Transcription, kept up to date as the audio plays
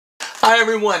Hi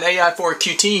everyone,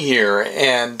 AI4QT here,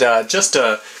 and just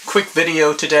a quick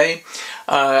video today.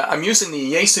 I'm using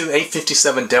the Yaesu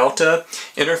 857 Delta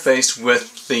interfaced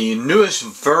with the newest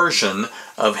version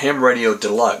of Ham Radio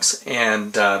Deluxe,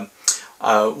 and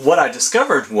what I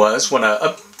discovered was when I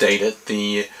updated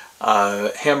the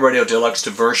Ham Radio Deluxe to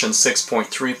version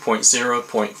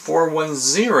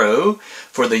 6.3.0.410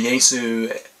 for the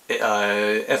Yaesu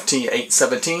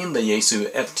FT-817, the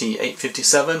Yaesu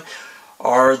FT-857,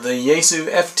 or the Yaesu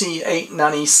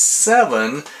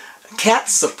FT-897 cat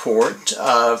support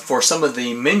for some of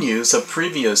the menus of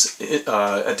previous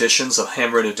editions of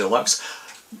Ham Radio Deluxe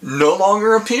no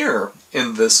longer appear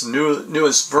in this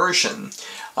newest version.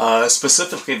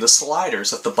 Specifically the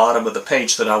sliders at the bottom of the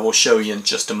page that I will show you in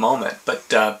just a moment. But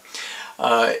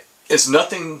it's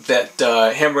nothing that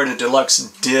Ham Radio Deluxe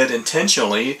did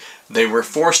intentionally. They were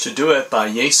forced to do it by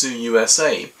Yaesu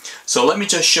USA. So let me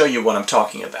just show you what I'm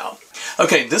talking about.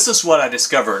 Okay, this is what I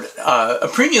discovered. A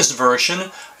previous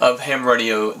version of Ham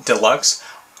Radio Deluxe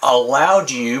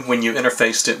allowed you, when you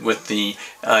interfaced it with the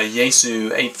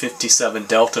Yaesu 857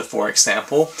 Delta, for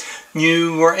example,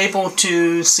 you were able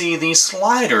to see these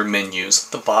slider menus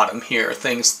at the bottom here,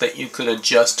 things that you could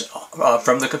adjust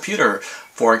from the computer.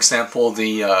 For example,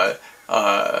 the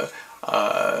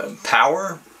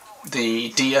power,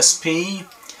 the DSP,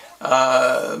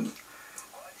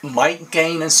 mic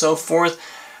gain, and so forth.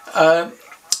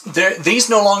 These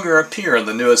no longer appear in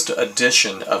the newest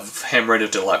edition of Ham Radio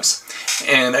Deluxe.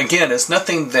 And again, it's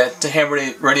nothing that Ham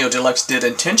Radio Deluxe did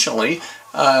intentionally.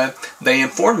 They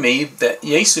informed me that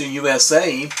Yaesu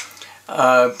USA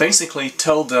basically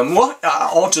told them, well,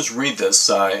 I'll just read this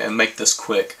and make this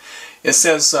quick. It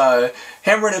says,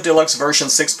 Ham Radio Deluxe version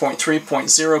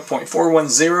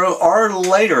 6.3.0.410 are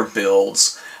later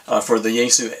builds for the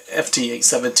Yaesu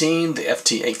FT-817, the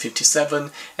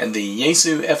FT-857, and the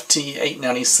Yaesu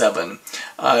FT-897.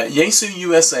 Yaesu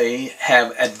USA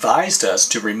have advised us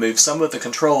to remove some of the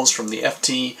controls from the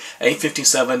FT-857,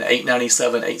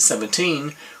 897,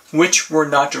 817, which were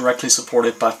not directly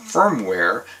supported by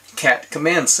firmware cat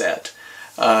command set.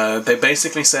 They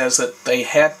basically says that they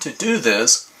had to do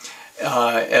this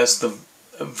as the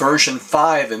version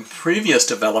 5 and previous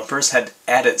developers had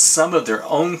added some of their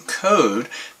own code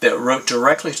that wrote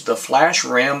directly to the flash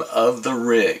RAM of the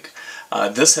rig.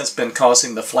 This has been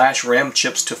causing the flash RAM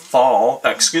chips to fail,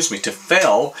 and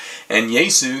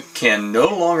Yaesu can no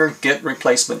longer get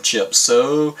replacement chips,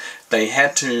 so they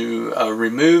had to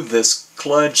remove this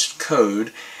kludged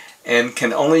code and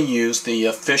can only use the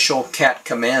official cat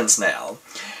commands now.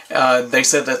 They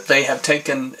said that they have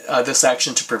taken this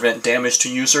action to prevent damage to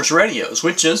users' radios,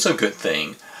 which is a good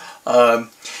thing.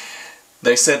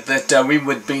 They said that we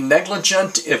would be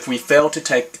negligent if we failed to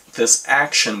take this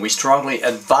action. We strongly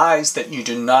advise that you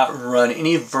do not run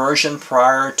any version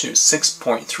prior to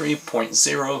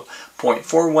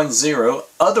 6.3.0.410,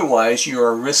 otherwise you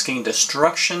are risking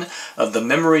destruction of the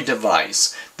memory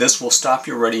device. This will stop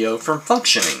your radio from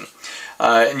functioning.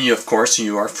 And you, of course,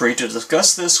 you are free to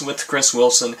discuss this with Chris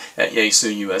Wilson at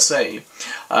Yaesu USA.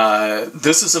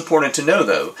 This is important to know,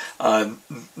 though.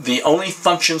 The only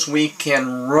functions we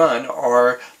can run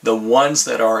are the ones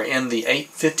that are in the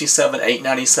 857,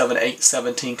 897,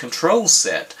 817 control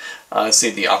set.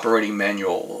 See the operating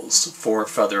manuals for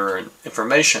further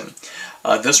information.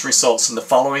 This results in the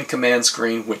following command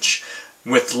screen, which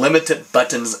with limited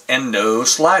buttons and no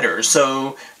sliders.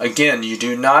 So again, you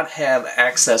do not have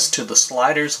access to the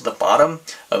sliders at the bottom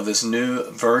of this new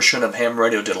version of Ham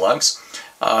Radio Deluxe.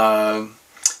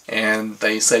 And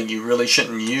they say you really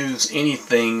shouldn't use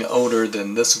anything older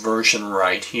than this version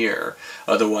right here.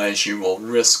 Otherwise you will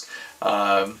risk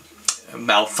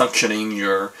malfunctioning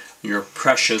your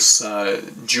precious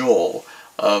jewel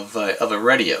of a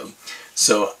radio.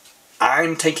 So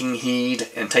I'm taking heed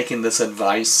and taking this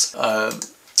advice. I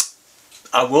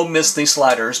will miss these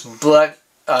sliders, but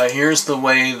here's the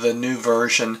way the new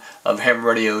version of Ham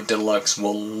Radio Deluxe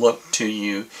will look to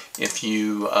you if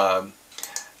you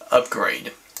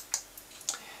upgrade.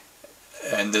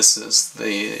 And this is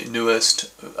the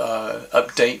newest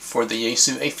update for the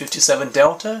Yaesu 857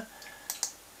 Delta.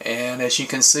 And as you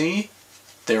can see,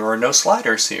 there are no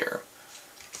sliders here.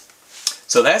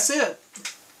 So that's it.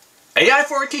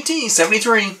 AI4QT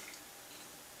 73.